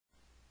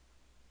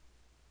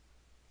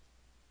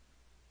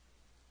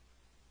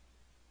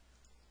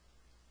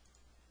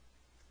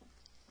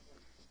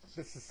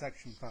This is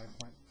section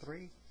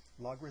 5.3,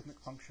 logarithmic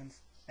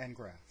functions and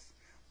graphs.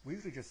 We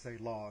usually just say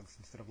logs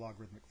instead of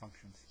logarithmic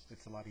functions.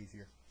 It's a lot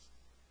easier.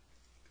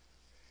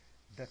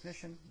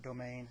 Definition,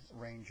 domain,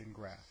 range, and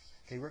graph.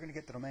 Okay, we're going to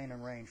get the domain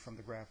and range from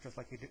the graph just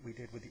like we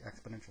did with the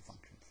exponential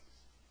functions.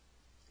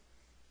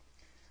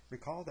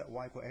 Recall that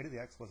y equal a to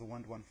the x was a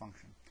one-to-one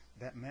function.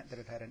 That meant that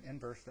it had an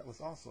inverse that was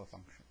also a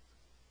function.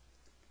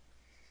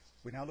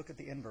 We now look at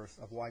the inverse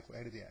of y equal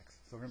a to the x.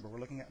 So remember, we're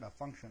looking at a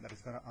function that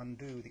is going to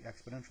undo the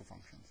exponential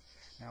functions.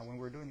 Now, when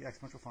we're doing the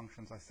exponential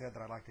functions, I said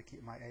that I like to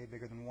keep my a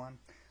bigger than 1.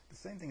 The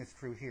same thing is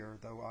true here,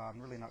 though I'm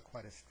really not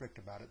quite as strict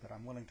about it, that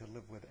I'm willing to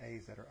live with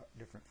a's that are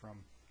different from,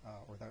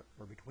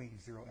 or between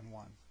 0 and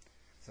 1.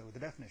 So the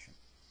definition.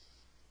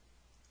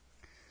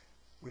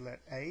 We let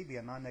a be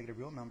a non-negative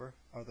real number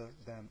other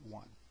than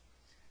 1.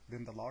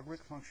 Then the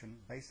logarithmic function,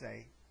 base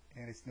a,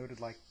 and it's noted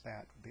like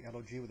that, the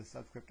log with a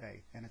subscript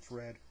a, and it's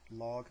read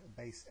log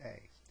base a.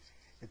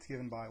 It's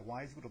given by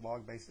y is equal to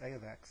log base a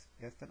of x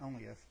if and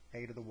only if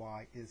a to the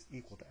y is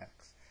equal to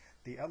x.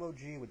 The log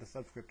with the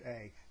subscript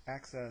a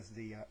acts as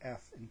the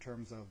f in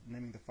terms of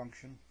naming the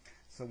function.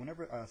 So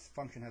whenever a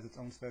function has its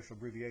own special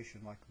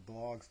abbreviation like the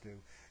logs do,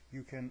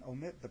 you can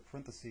omit the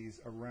parentheses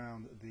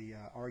around the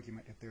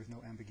argument if there's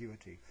no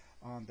ambiguity.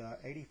 On the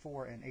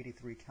 84 and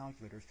 83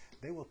 calculators,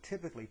 they will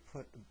typically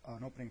put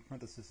an opening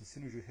parenthesis as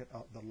soon as you hit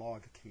the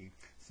log key.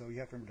 So you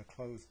have to remember to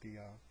close the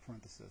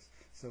parenthesis.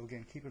 So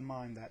again, keep in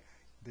mind that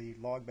the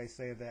log base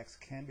a of x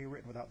can be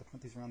written without the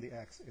parentheses around the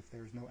x if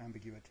there's no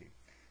ambiguity.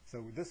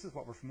 So this is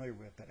what we're familiar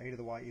with, that a to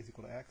the y is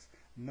equal to x.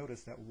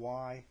 Notice that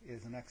y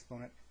is an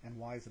exponent and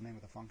y is the name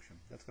of the function.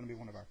 That's going to be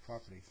one of our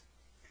properties.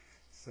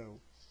 So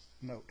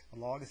note, a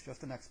log is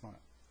just an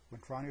exponent.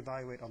 When trying to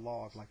evaluate a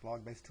log, like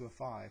log base 2 of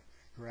 5,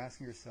 you're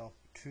asking yourself,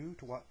 2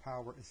 to what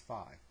power is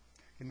 5?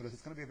 You notice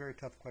it's going to be a very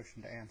tough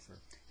question to answer.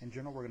 In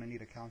general, we're going to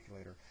need a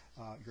calculator.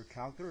 Your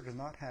calculator does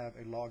not have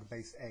a log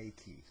base a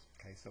key.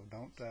 Okay, so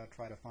don't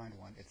try to find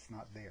one. It's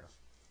not there.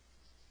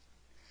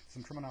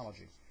 Some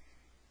terminology.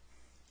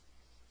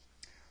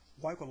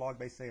 Y equal log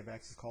base a of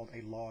x is called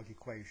a log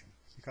equation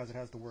because it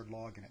has the word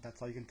log in it. That's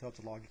how you can tell it's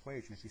a log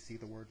equation if you see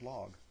the word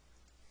log.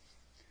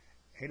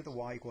 A to the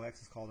y equal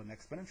x is called an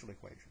exponential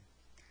equation.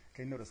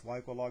 Okay, notice y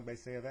equal log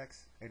base a of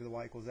x, a to the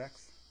y equals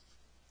x.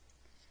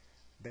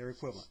 They're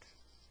equivalent.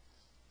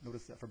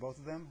 Notice that for both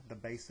of them, the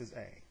base is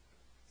a.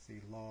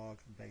 See, log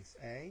base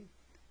a,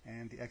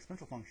 and the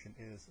exponential function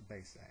is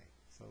base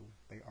a. So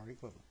they are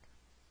equivalent.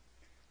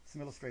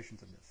 Some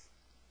illustrations of this.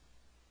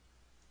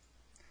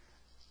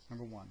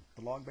 Number 1,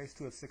 the log base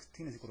 2 of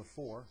 16 is equal to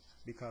 4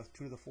 because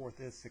 2 to the 4th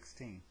is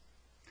 16.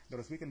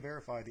 Notice we can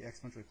verify the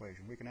exponential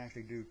equation. We can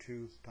actually do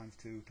 2 times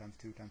 2 times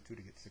 2 times 2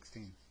 to get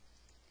 16.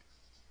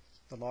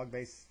 The log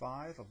base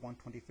 5 of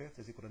 1/25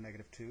 is equal to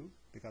negative 2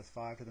 because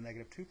 5 to the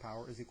negative 2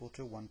 power is equal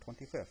to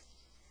 1/25.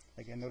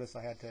 Again, notice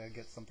I had to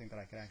get something that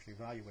I could actually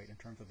evaluate in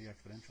terms of the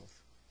exponentials.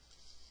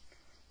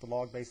 The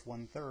log base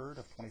 1/3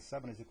 of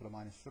 27 is equal to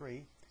minus 3,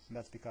 and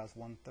that's because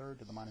 1/3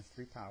 to the minus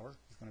 3 power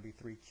is going to be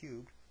 3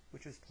 cubed,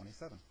 which is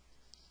 27.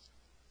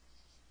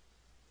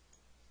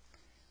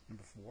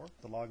 Number 4,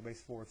 the log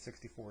base 4 of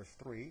 64 is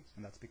 3,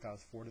 and that's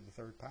because 4 to the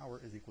 3rd power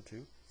is equal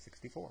to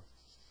 64.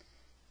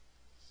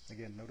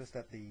 Again, notice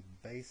that the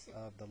base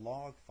of the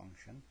log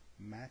function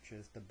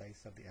matches the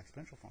base of the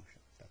exponential function.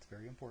 That's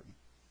very important.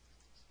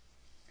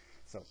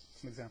 So,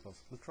 some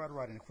examples. Let's try to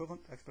write an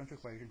equivalent exponential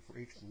equation for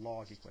each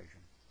log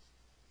equation.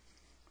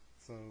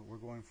 So we're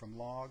going from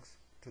logs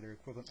to their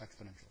equivalent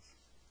exponentials.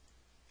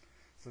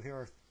 So here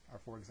are our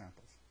 4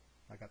 examples.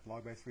 I got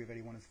log base 3 of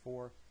 81 is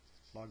 4,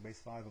 log base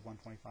 5 of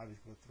 125 is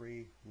equal to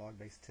 3, log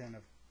base 10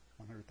 of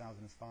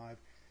 100,000 is 5,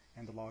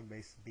 and the log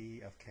base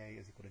b of k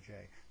is equal to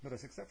j.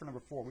 Notice, except for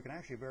number 4, we can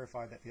actually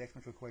verify that the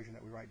exponential equation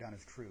that we write down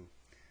is true.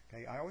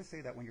 Okay, I always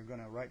say that when you're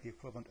going to write the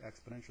equivalent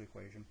exponential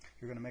equation,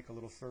 you're going to make a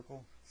little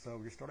circle.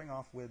 So you're starting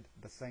off with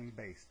the same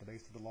base. The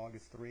base of the log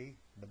is 3.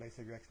 The base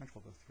of your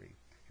exponential is 3.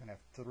 You're going to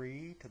have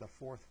 3 to the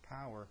 4th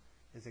power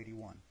is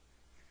 81.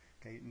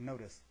 Okay,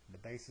 notice the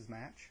bases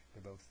match.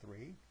 They're both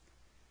 3.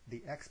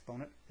 The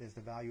exponent is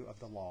the value of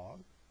the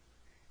log,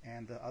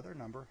 and the other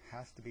number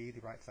has to be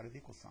the right side of the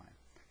equal sign.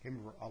 Okay,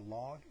 remember, a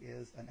log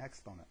is an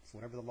exponent, so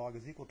whatever the log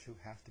is equal to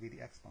has to be the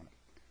exponent.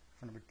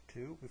 For number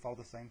 2, we follow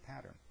the same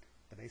pattern.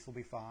 The base will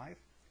be 5,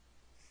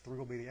 3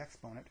 will be the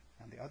exponent,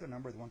 and the other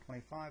number, the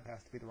 125,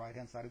 has to be the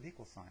right-hand side of the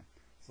equal sign.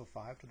 So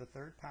 5 to the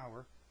 3rd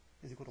power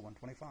is equal to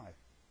 125.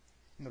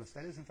 Notice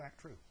that is in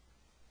fact true.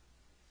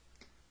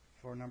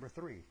 For number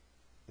 3,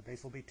 the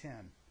base will be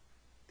 10.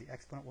 The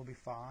exponent will be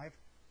 5.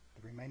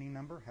 The remaining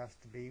number has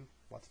to be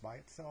what's by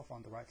itself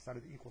on the right side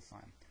of the equal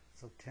sign.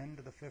 So 10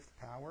 to the 5th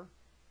power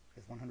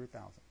is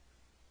 100,000.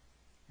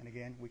 And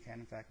again, we can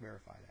in fact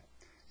verify that.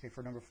 Okay,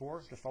 for number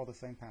 4, just follow the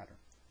same pattern.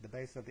 The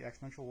base of the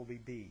exponential will be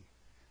b.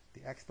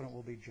 The exponent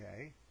will be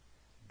j.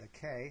 The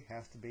k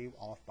has to be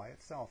off by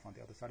itself on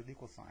the other side of the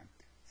equal sign.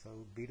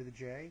 So b to the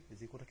j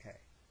is equal to k.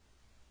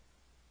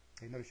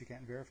 Okay, notice you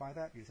can't verify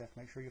that. You just have to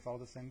make sure you follow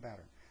the same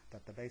pattern,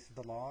 that the base of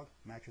the log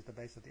matches the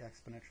base of the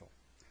exponential.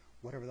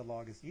 Whatever the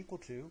log is equal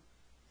to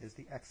is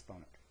the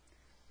exponent.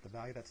 the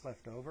value that's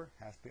left over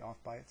has to be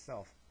off by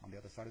itself on the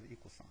other side of the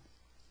equal sign.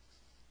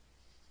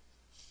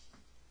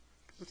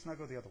 Let's now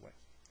go the other way.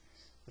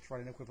 Let's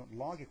write an equivalent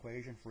log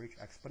equation for each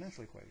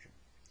exponential equation.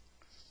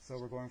 So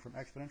we're going from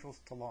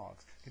exponentials to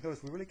logs. You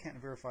notice we really can't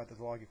verify that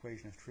the log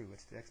equation is true.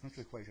 It's the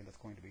exponential equation that's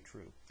going to be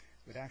true.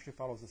 It actually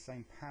follows the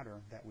same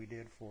pattern that we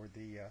did for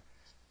the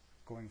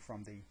going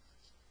from the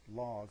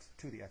logs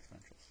to the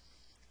exponentials.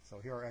 So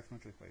here are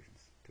exponential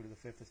equations. 2 to the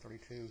 5th is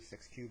 32,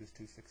 6 cubed is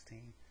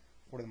 216,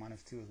 4 to the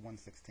minus 2 is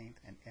 1/16,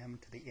 and m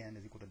to the n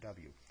is equal to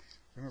w.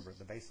 Remember,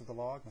 the base of the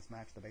log must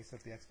match the base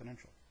of the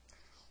exponential.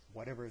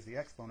 Whatever is the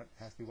exponent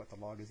has to be what the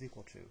log is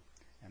equal to.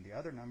 And the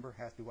other number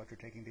has to be what you're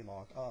taking the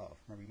log of.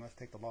 Remember, you must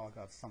take the log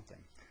of something.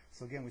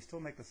 So again, we still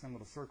make the same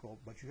little circle,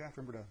 but you have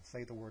to remember to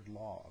say the word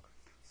log.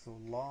 So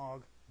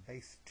log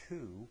base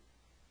 2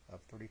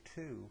 of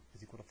 32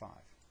 is equal to 5.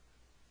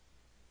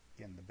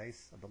 Again, the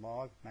base of the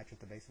log matches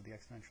the base of the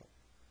exponential.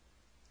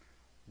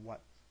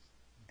 What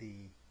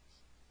the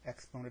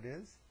exponent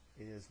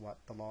is what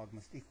the log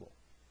must equal.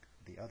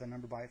 The other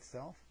number by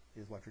itself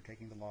is what you're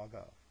taking the log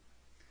of.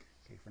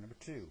 Okay, for number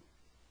 2,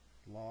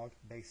 log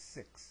base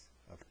 6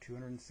 of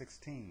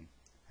 216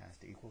 has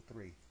to equal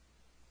 3.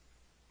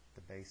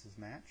 The bases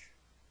match.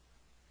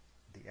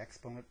 The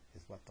exponent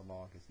is what the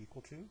log is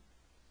equal to.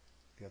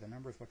 The other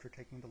number is what you're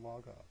taking the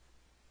log of.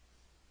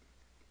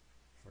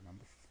 For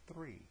number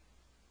 3,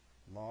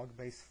 log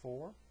base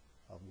 4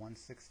 of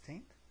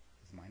 1/16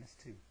 is minus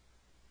 2.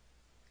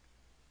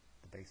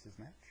 The bases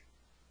match.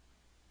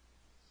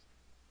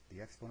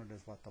 The exponent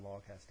is what the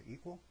log has to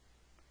equal.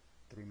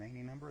 The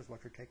remaining number is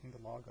what you're taking the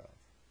log of.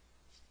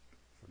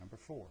 For number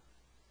 4,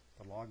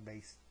 the log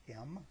base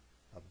m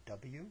of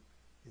w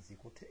is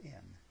equal to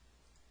n.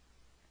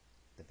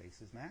 The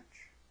bases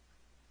match.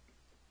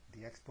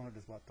 The exponent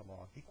is what the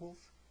log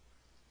equals.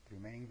 The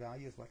remaining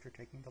value is what you're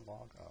taking the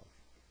log of.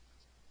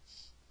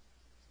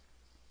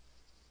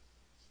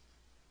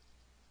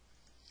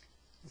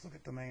 Let's look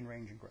at domain,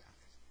 range, and graph.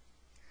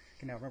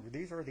 Okay, now remember,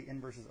 these are the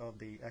inverses of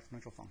the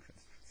exponential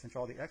functions. Since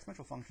all the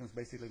exponential functions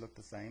basically look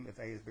the same if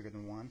a is bigger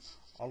than 1,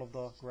 all of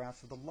the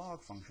graphs of the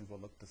log functions will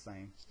look the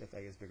same if a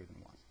is bigger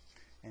than 1.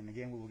 And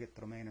again, we will get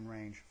the domain and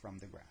range from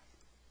the graph.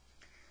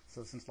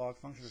 So since log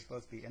functions are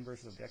supposed to be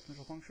inverses of the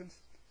exponential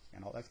functions,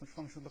 and all exponential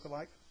functions look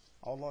alike,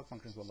 all log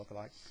functions will look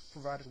alike,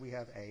 provided we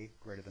have a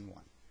greater than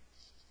 1.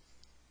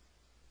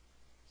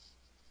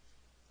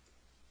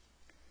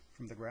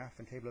 From the graph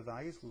and table of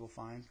values, we will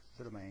find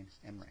the domain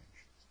and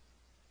range.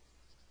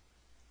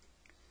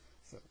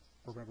 So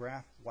we're going to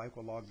graph y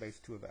equal log base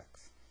 2 of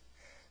x.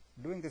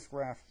 Doing this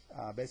graph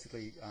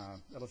basically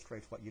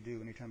illustrates what you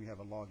do anytime you have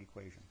a log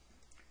equation.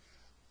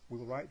 We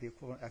will write the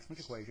equivalent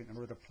exponential equation in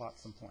order to plot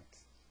some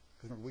points.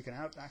 Because remember, we can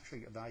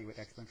actually evaluate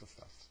exponential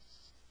stuff.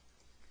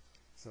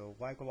 So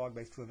y equal log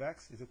base 2 of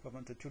x is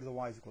equivalent to 2 to the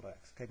y is equal to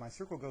x. Okay, my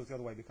circle goes the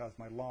other way because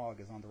my log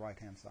is on the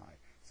right-hand side.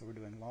 So we're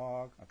doing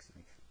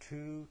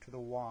 2 to the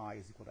y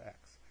is equal to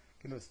x.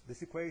 Okay, notice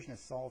this equation is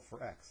solved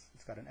for x.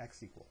 It's got an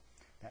x equal.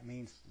 That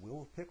means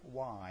we'll pick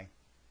y,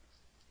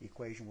 the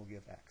equation will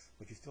give x,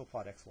 but you still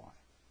plot xy.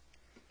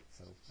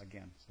 So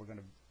again, we're going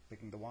to be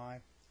picking the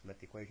y, let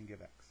the equation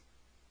give x.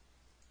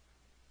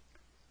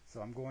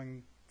 So I'm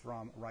going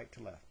from right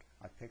to left.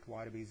 I picked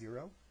y to be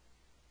 0.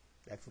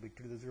 X will be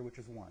 2 to the 0, which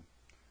is 1.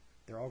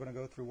 They're all going to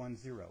go through 1,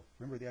 0.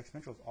 Remember, the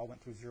exponentials all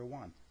went through 0,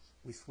 1.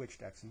 We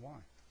switched x and y.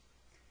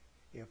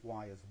 If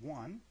y is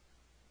 1,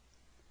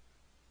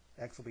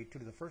 x will be 2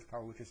 to the first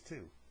power, which is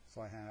 2.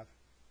 So I have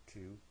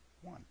 2,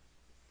 1.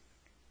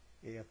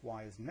 If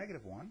y is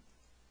negative 1,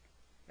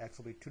 x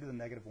will be 2 to the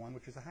negative 1,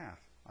 which is a half.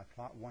 I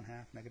plot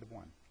 1/2, negative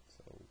 1.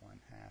 So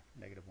 1/2,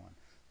 negative 1.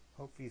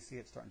 Hopefully you see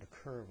it starting to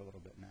curve a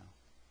little bit now.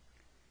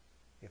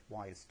 If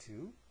y is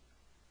 2,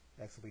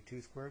 x will be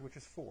 2 squared, which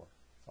is 4.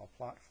 So I'll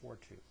plot 4,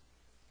 2.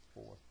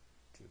 4,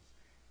 2.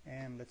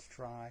 And let's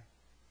try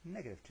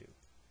negative 2.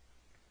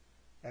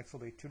 X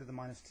will be 2 to the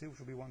minus 2, which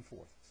will be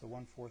 1/4. So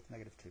 1/4,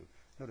 negative 2.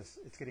 Notice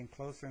it's getting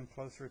closer and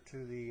closer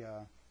to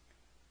the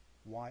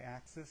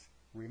y-axis.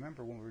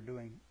 Remember, when we were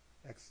doing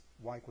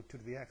y equal 2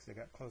 to the x, they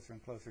got closer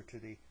and closer to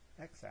the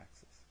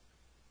x-axis.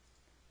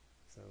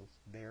 So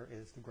there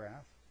is the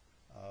graph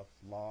of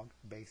log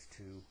base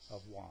 2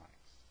 of y.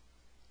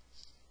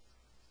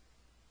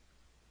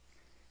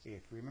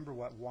 If you remember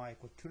what y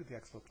equal 2 to the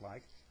x looked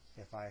like,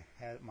 if I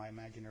had my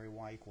imaginary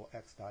y equal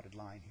x dotted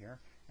line here,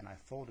 and I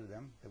folded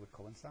them, they would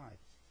coincide.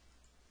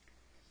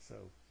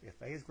 So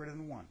if a is greater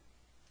than 1,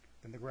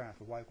 then the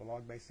graph of y equal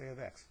log base a of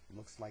x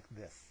looks like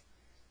this.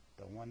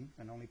 The one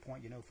and only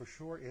point you know for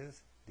sure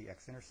is the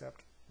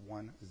x-intercept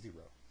 1, 0.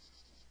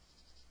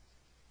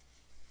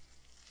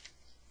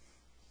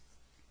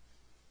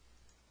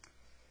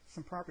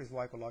 Some properties of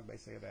y equal log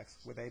base a of x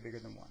with a bigger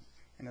than 1.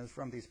 And it's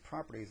from these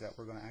properties that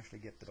we're going to actually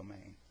get the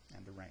domain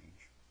and the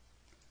range.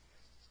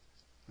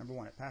 Number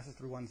 1, it passes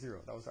through 1,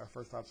 0. That was our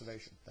first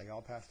observation. They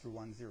all pass through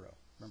 1, 0.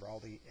 Remember, all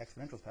the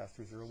exponentials pass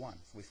through 0, 1.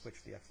 So we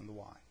switch the x and the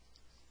y.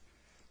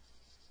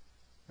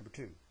 Number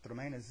 2, the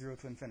domain is 0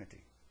 to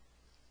infinity.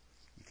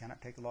 You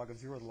cannot take the log of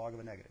 0 or the log of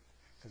a negative.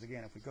 Because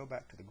again, if we go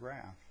back to the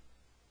graph,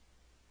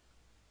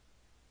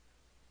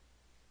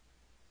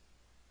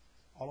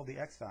 all of the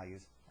x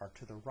values are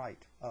to the right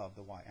of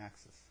the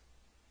y-axis.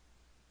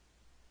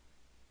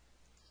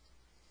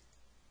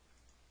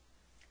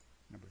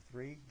 Number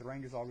 3, the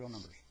range is all real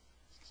numbers.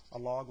 A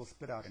log will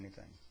spit out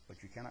anything,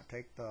 but you cannot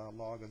take the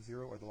log of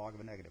 0 or the log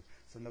of a negative.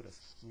 So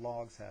notice,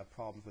 logs have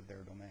problems with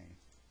their domain.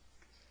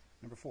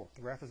 Number 4,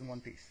 the graph is in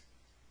one piece.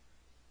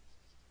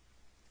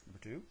 Number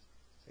 2,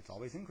 it's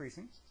always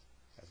increasing.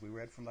 As we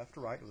read from left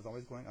to right, it was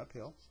always going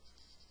uphill.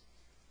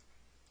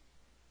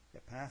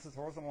 It passes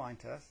the horizontal line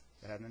test.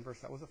 It had an inverse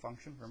that was a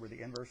function. Remember,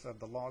 the inverse of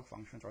the log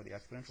functions are the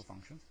exponential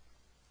functions.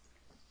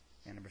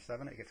 And number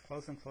 7, it gets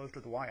closer and closer to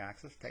the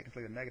y-axis,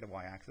 technically the negative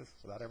y-axis,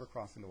 without ever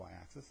crossing the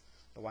y-axis.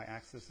 The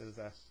y-axis is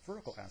a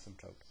vertical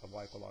asymptote of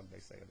y equal log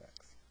base a of x.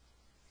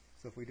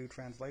 So if we do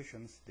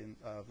translations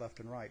of left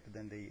and right,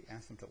 then the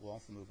asymptote will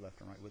also move left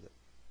and right with it.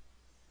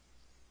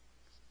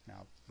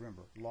 Now,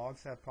 remember,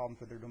 logs have problems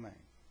with their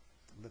domain.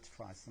 Let's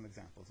try some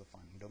examples of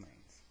finding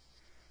domains.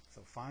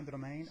 So find the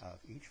domain of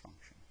each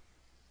function.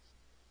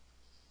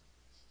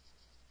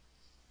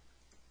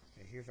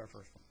 Okay, here's our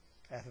first one.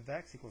 F of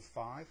x equals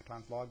 5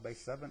 times log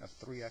base 7 of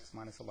 3x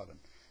minus 11.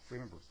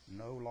 Remember,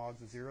 no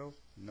logs of 0,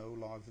 no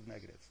logs of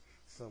negatives.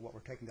 So what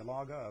we're taking the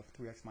log of,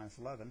 3x minus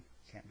 11,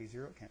 can't be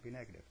 0, it can't be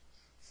negative.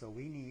 So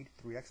we need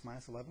 3x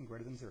minus 11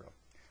 greater than 0.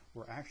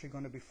 We're actually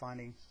going to be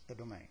finding the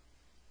domain.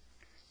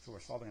 So we're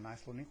solving a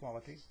nice little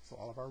inequality. So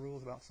all of our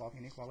rules about solving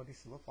inequalities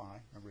still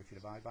apply. Remember, if you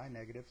divide by a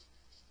negative,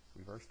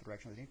 reverse the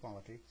direction of the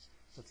inequality.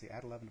 So let's see,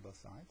 add 11 to both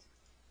sides.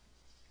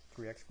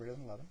 3x greater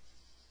than 11.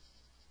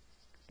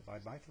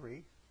 Divide by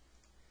 3.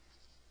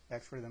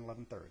 X greater than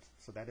 11 thirds.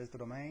 So that is the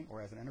domain, or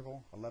as an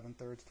interval, 11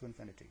 thirds to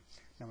infinity.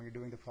 Now when you're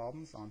doing the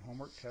problems on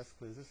homework, tests,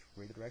 quizzes,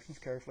 read the directions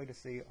carefully to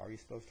see, are you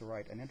supposed to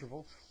write an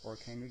interval, or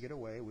can you get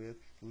away with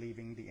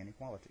leaving the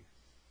inequality?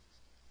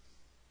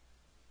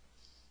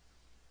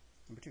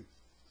 Number 2.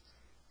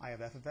 I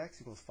have f of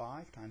x equals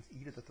 5 times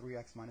e to the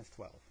 3x minus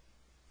 12.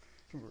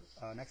 Remember,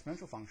 an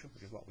exponential function,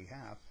 which is what we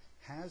have,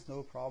 has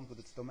no problems with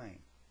its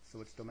domain.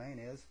 So its domain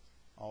is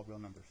all real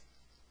numbers,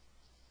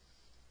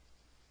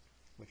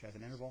 which as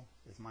an interval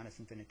is minus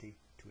infinity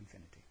to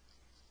infinity.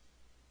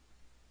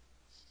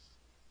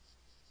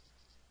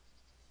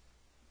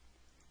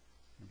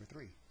 Number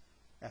 3.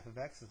 F of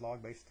x is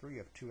log base 3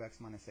 of 2x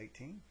minus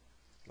 18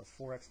 plus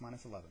 4x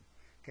minus 11.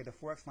 Okay, the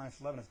 4x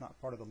minus 11 is not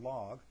part of the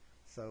log,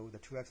 so the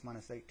 2x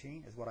minus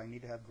 18 is what I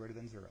need to have greater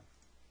than 0.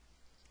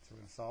 So we're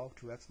going to solve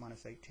 2x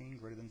minus 18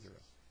 greater than 0.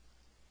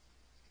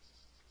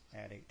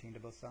 Add 18 to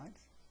both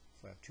sides,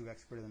 so I have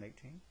 2x greater than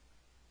 18.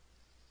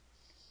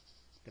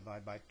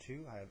 Divide by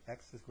 2, I have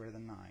x is greater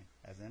than 9.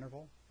 As an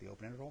interval, the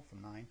open interval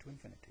from 9 to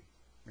infinity.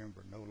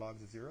 Remember, no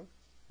logs of 0,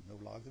 no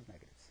logs of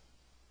negatives.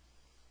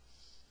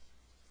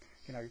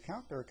 Okay, now your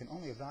calculator can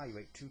only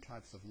evaluate 2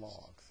 types of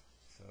logs.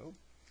 So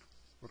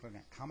we're looking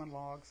at common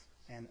logs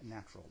and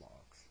natural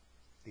logs.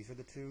 These are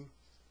the 2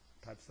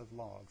 types of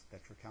logs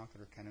that your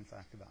calculator can in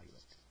fact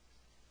evaluate.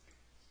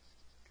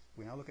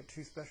 We now look at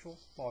 2 special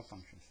log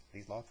functions.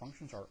 These log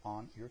functions are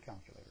on your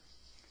calculator.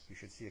 You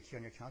should see a key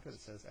on your calculator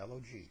that says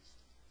log.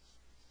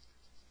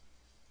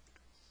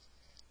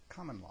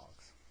 Common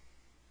logs.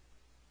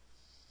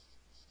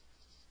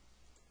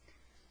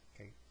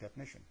 Okay,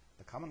 definition.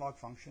 The common log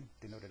function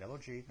denoted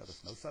log,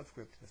 notice no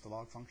subscript, is the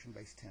log function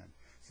base 10.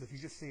 So if you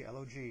just see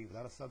log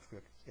without a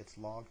subscript, it's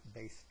log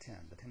base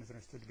 10. The 10 is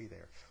understood to be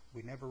there.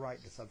 We never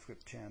write the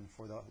subscript 10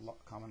 for the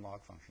common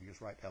log function. You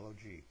just write log.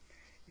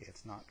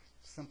 It's not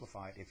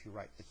simplified if you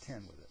write the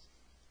 10 with it.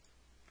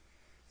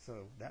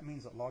 So that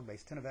means that log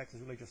base 10 of x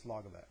is really just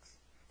log of x.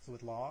 So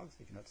with logs,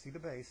 if you don't see the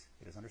base,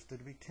 it is understood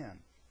to be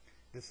 10.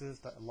 This is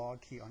the log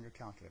key on your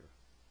calculator.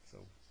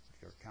 So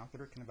your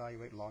calculator can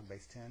evaluate log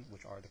base 10,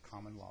 which are the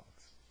common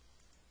logs.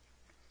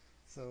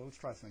 So let's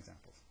try some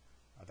examples.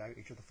 Evaluate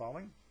each of the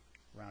following.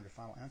 Round your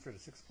final answer to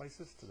 6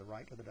 places to the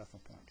right of the decimal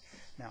point.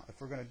 Now,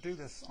 if we're going to do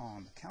this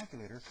on the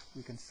calculator,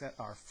 we can set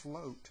our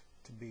float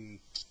to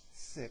be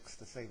 6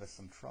 to save us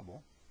some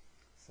trouble.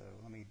 So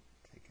let me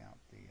take out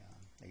the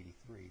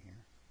 83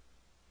 here.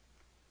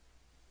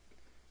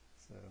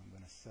 So I'm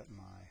going to set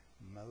my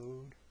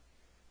mode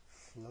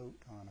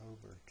float on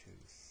over to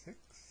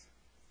 6,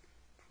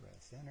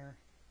 press enter,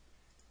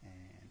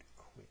 and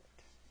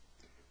quit.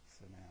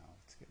 So now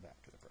let's get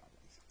back to the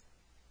problems.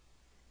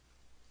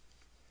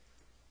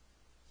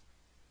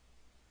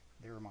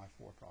 There are my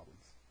 4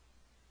 problems.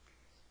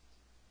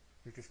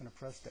 You're just going to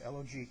press the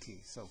log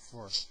key. So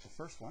for the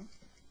first one,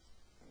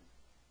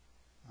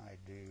 I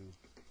do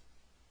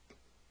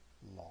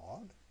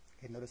log.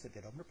 Okay, notice it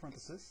did open a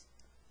parenthesis,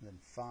 and then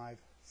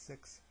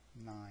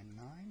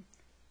 5699,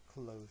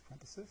 close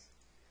parenthesis,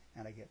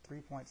 and I get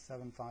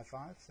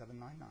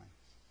 3.755799.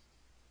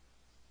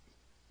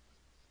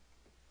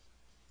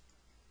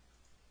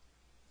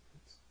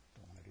 Oops,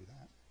 don't want to do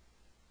that.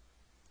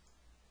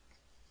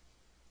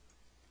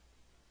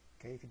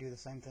 Okay, if you do the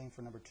same thing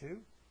for number 2, you're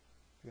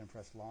going to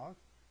press log,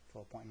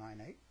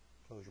 12.98,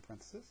 close your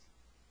parenthesis.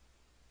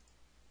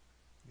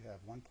 You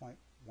have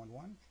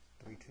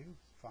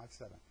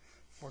 1.113257.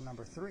 For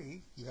number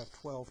 3, you have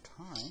 12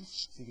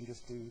 times, so you can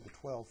just do the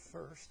 12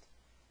 first.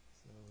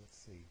 So let's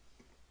see,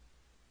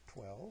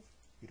 12.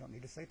 You don't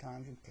need to say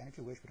times. You can if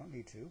you wish, but don't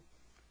need to.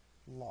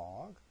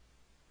 Log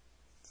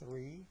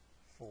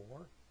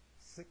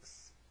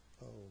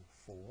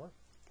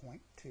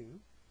 34604.2,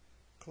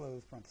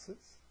 close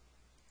parenthesis.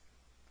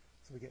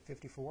 So we get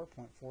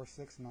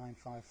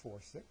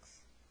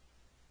 54.469546.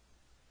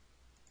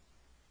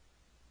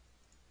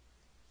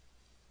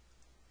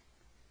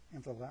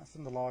 And for the last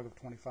one, the log of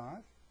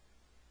 25,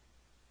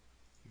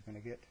 you're going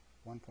to get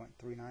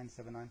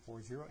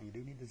 1.397940, and you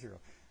do need the 0.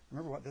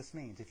 Remember what this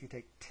means. If you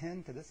take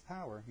 10 to this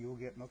power, you will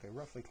get, okay,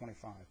 roughly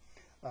 25.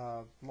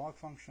 Log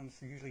functions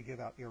usually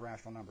give out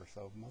irrational numbers,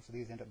 so most of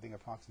these end up being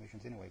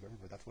approximations anyway, but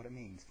remember, that's what it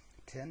means.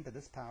 10 to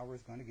this power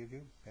is going to give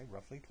you, okay,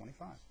 roughly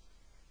 25.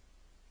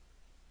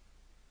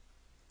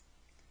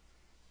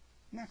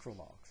 Natural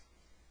logs.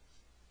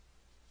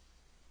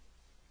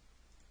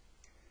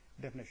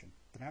 Definition.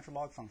 The natural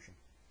log function,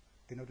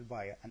 denoted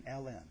by an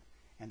ln,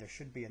 and there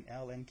should be an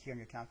ln key on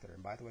your calculator,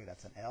 and by the way,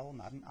 that's an L,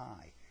 not an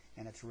I,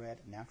 and it's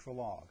read natural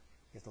log,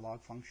 is the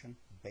log function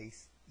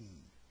base e.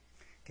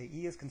 Okay,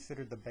 e is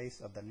considered the base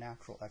of the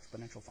natural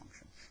exponential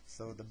function,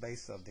 so the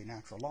base of the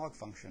natural log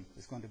function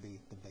is going to be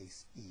the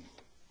base e.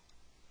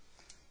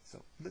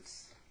 So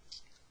let's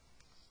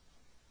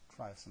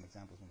try some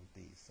examples with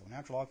these. So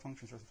natural log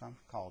functions are sometimes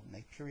called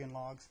Naperian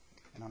logs,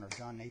 in honor of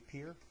John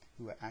Napier,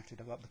 who actually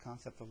developed the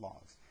concept of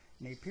logs.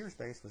 Napier's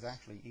base was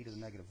actually e to the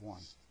negative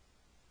 1.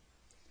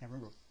 Now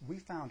remember, we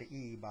found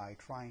e by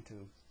trying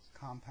to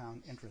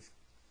compound interest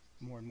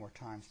more and more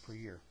times per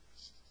year.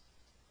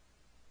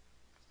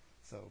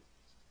 So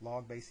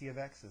log base e of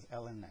x is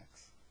ln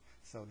x.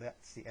 So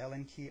that's the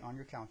ln key on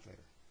your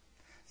calculator.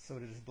 So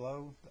it is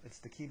below, it's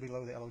the key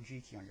below the log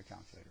key on your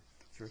calculator.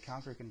 So your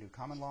calculator can do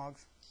common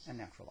logs and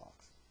natural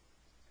logs.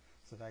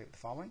 So value the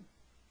following,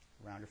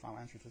 round your final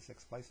answer to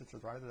 6 places to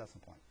the right of the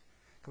decimal point.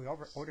 We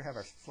already have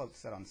our float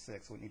set on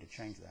 6, so we need to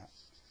change that.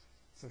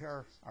 So here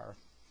are our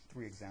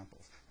 3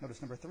 examples. Notice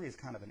number 3 is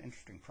kind of an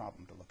interesting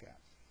problem to look at.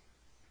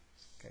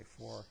 Okay,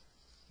 for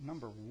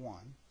number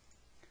 1,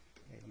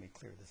 okay, let me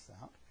clear this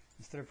out.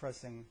 Instead of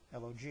pressing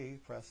log,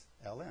 press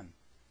ln.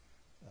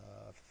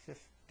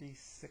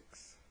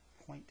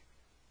 56.8.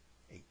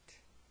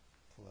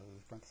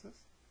 Close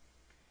parenthesis.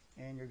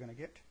 And you're going to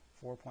get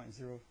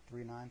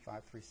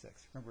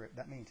 4.039536. Remember,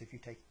 that means if you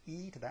take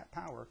e to that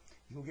power,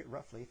 you will get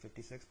roughly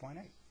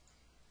 56.8.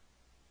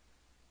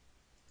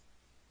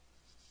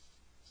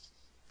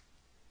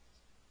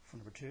 For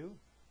number 2,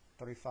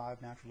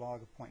 35 natural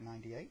log of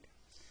 0.98.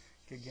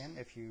 Again,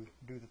 if you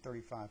do the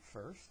 35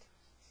 first,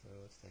 so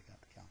let's take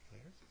out the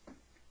calculator.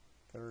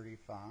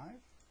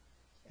 35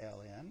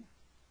 ln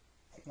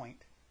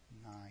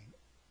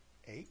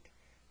 0.98,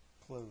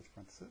 close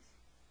parenthesis.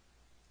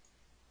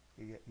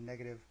 You get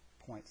negative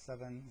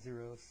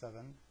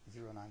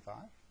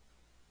 0.707095.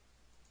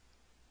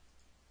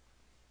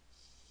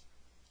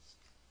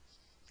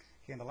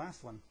 Okay, and the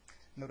last one,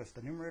 notice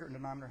the numerator and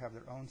denominator have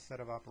their own set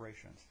of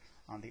operations.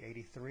 On the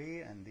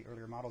 83 and the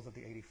earlier models of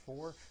the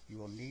 84, you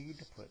will need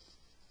to put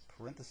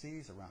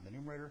parentheses around the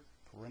numerator,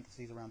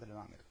 parentheses around the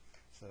denominator.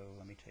 So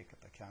let me take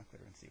up the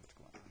calculator and see what's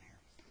going on here.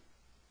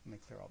 Let me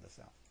clear all this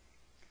out.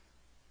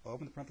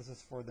 Open the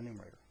parentheses for the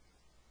numerator.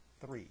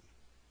 3,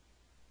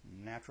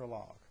 natural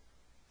log,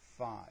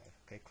 5.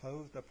 Okay,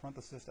 close the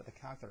parenthesis that the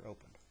calculator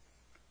opened.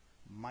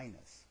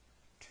 Minus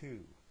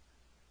 2,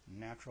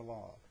 natural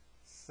log,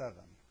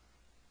 7.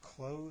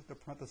 Close the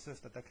parenthesis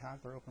that the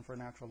calculator opened for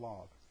natural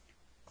log.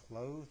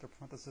 Close the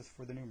parenthesis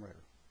for the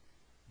numerator.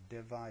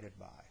 Divided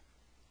by.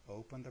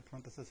 Open the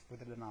parenthesis for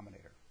the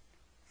denominator.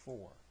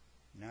 4,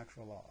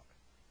 natural log,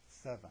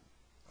 7.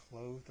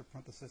 Close the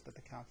parenthesis that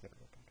the calculator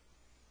opened.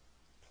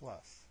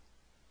 Plus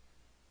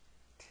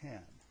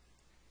 10,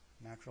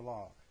 natural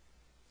log,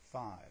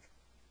 5.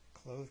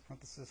 Close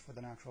parenthesis for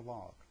the natural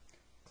log.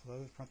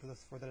 Close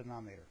parenthesis for the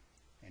denominator.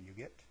 And you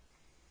get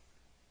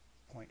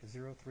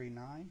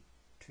 0.039220.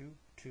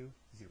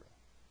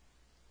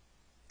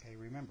 Okay,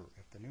 remember,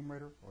 if the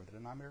numerator or the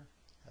denominator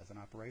has an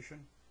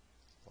operation,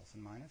 plus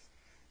and minus,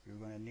 you're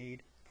going to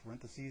need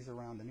parentheses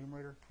around the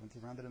numerator,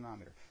 parentheses around the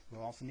denominator.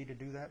 You'll also need to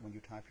do that when you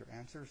type your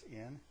answers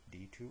in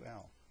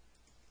D2L.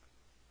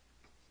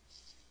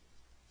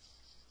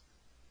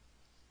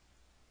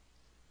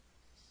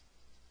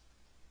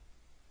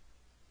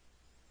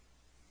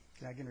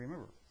 Now again,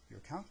 remember, your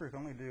calculator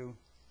can only do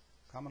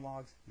common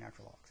logs,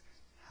 natural logs.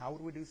 How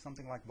would we do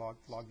something like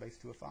log base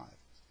 2 of 5?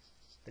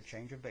 The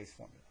change of base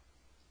formula.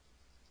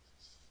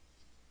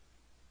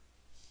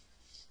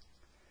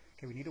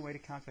 Okay, we need a way to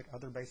calculate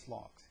other base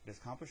logs. It is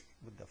accomplished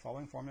with the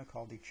following formula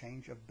called the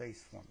change of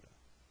base formula.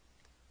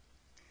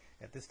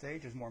 At this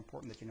stage, it's more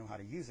important that you know how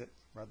to use it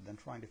rather than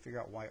trying to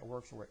figure out why it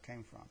works or where it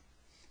came from.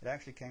 It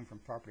actually came from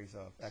properties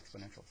of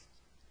exponentials.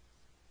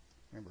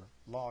 Remember,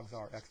 logs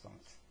are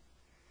exponents.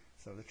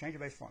 So the change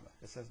of base formula,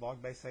 it says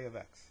log base a of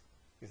x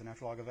is the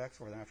natural log of x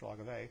or the natural log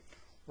of a,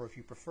 or if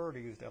you prefer to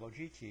use the log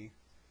key,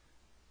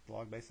 the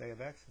log base a of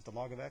x is the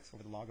log of x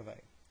over the log of a.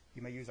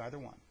 You may use either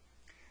one.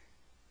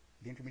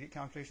 The intermediate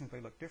calculations may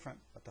look different,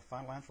 but the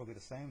final answer will be the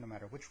same no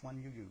matter which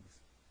one you use.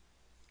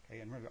 Okay,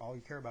 and remember, all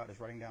you care about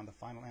is writing down the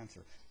final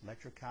answer.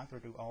 Let your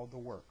calculator do all the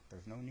work.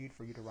 There's no need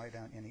for you to write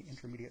down any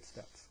intermediate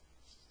steps.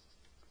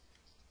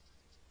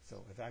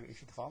 So evaluate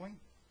each of the following.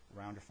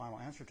 Round your final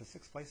answer to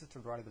 6 places to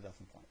the right of the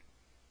decimal point.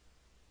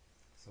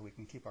 So we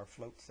can keep our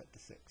float set to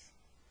 6.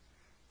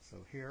 So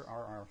here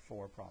are our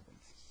 4 problems.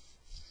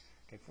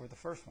 Okay, for the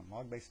first one,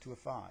 log base 2 of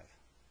 5.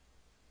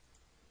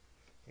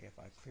 Okay, if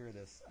I clear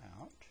this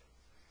out.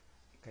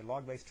 Okay,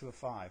 log base 2 of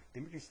 5. The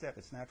immediate step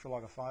is natural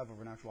log of 5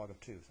 over natural log of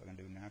 2. So I'm going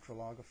to do natural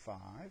log of 5,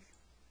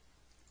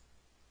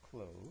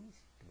 close,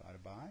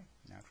 divided by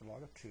natural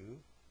log of 2,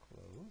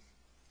 close.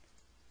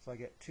 So I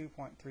get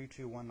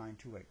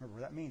 2.321928. Remember,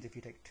 that means if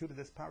you take 2 to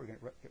this power, you're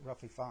going to get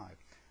roughly 5.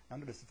 Now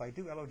notice, if I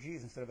do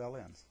LOGs instead of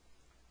LNs,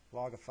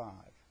 log of 5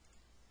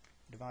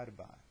 divided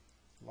by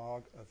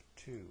log of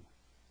 2,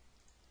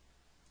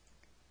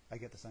 I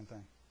get the same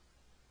thing.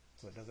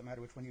 So it doesn't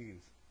matter which one you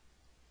use.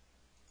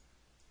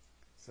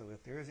 So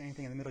if there is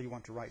anything in the middle you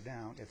want to write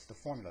down, it's the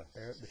formula,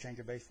 the change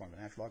of base formula,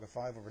 natural log of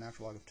 5 over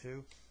natural log of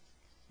 2,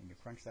 and you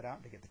crunch that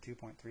out to get the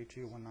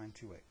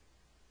 2.321928.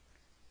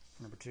 For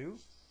number 2,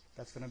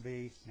 that's going to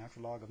be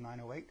natural log of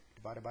 908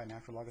 divided by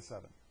natural log of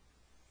 7.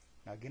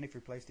 Now again, if you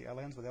replace the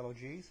LNs with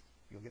LOGs,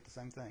 you'll get the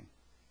same thing.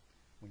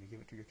 When you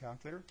give it to your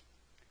calculator,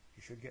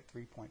 you should get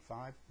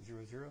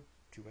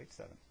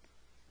 3.500287.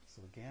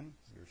 So again,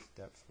 your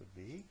steps would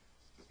be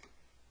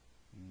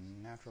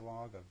natural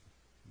log of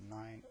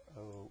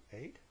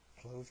 908,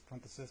 close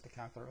parenthesis, the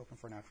calculator open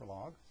for natural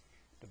log,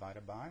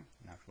 divided by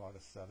natural log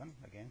of 7,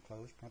 again,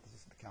 close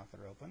parenthesis, the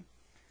calculator open.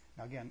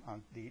 Now again,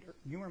 on the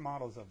newer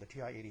models of the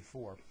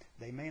TI-84,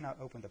 they may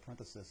not open the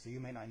parenthesis, so you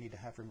may not need to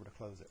have room to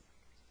close it.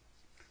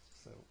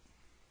 So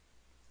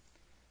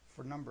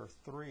for number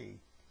 3,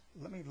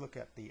 let me look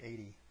at the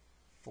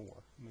 84.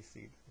 Let me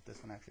see if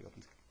this one actually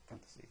opens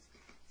parentheses.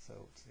 So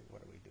let's see,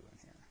 what are we doing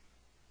here?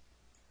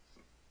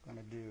 I'm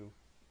going to do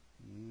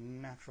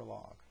natural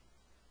log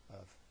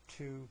of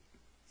 2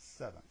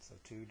 sevenths, so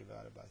 2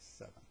 divided by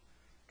 7.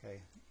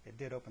 Okay, it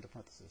did open the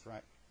parentheses,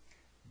 right?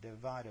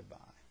 Divided by,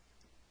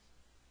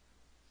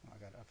 I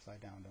got it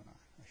upside down, don't I?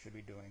 I should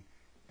be doing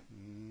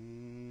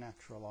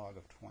natural log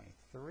of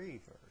 23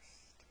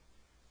 first.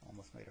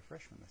 Almost made a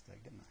freshman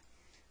mistake, didn't I?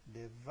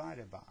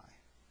 Divided by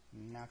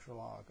natural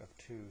log of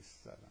 2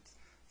 sevenths.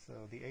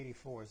 So the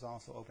 84 is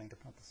also opening the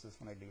parentheses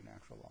when I do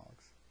natural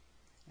logs.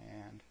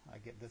 And I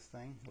get this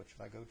thing, which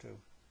if I go to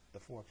the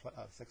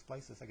 6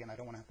 places, again, I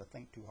don't want to have to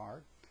think too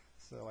hard.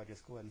 So I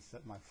just go ahead and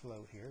set my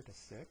float here to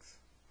 6.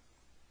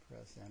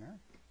 Press enter.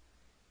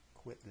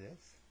 Quit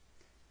this.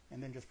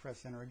 And then just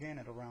press enter again,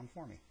 it'll round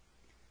for me.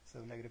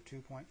 So negative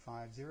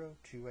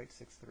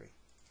 2.502863.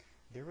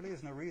 There really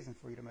is no reason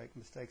for you to make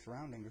mistakes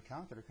rounding. Your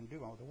calculator can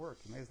do all the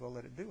work. You may as well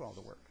let it do all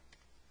the work.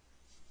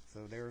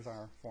 So there's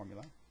our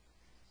formula,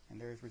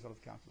 and there's the result of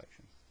the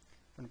calculation.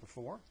 For number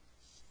 4,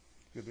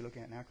 you'll be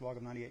looking at natural log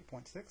of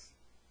 98.6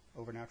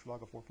 over natural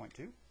log of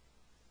 4.2.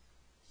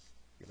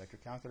 You let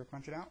your calculator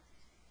crunch it out.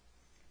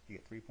 You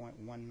get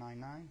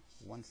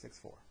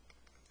 3.199164.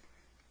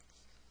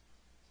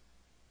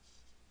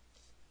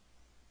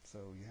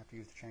 So you have to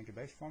use the change of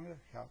base formula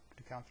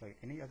to calculate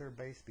any other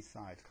base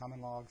besides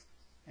common logs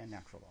and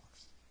natural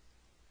logs.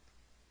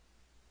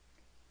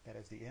 That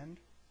is the end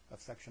of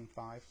section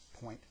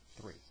 5.3.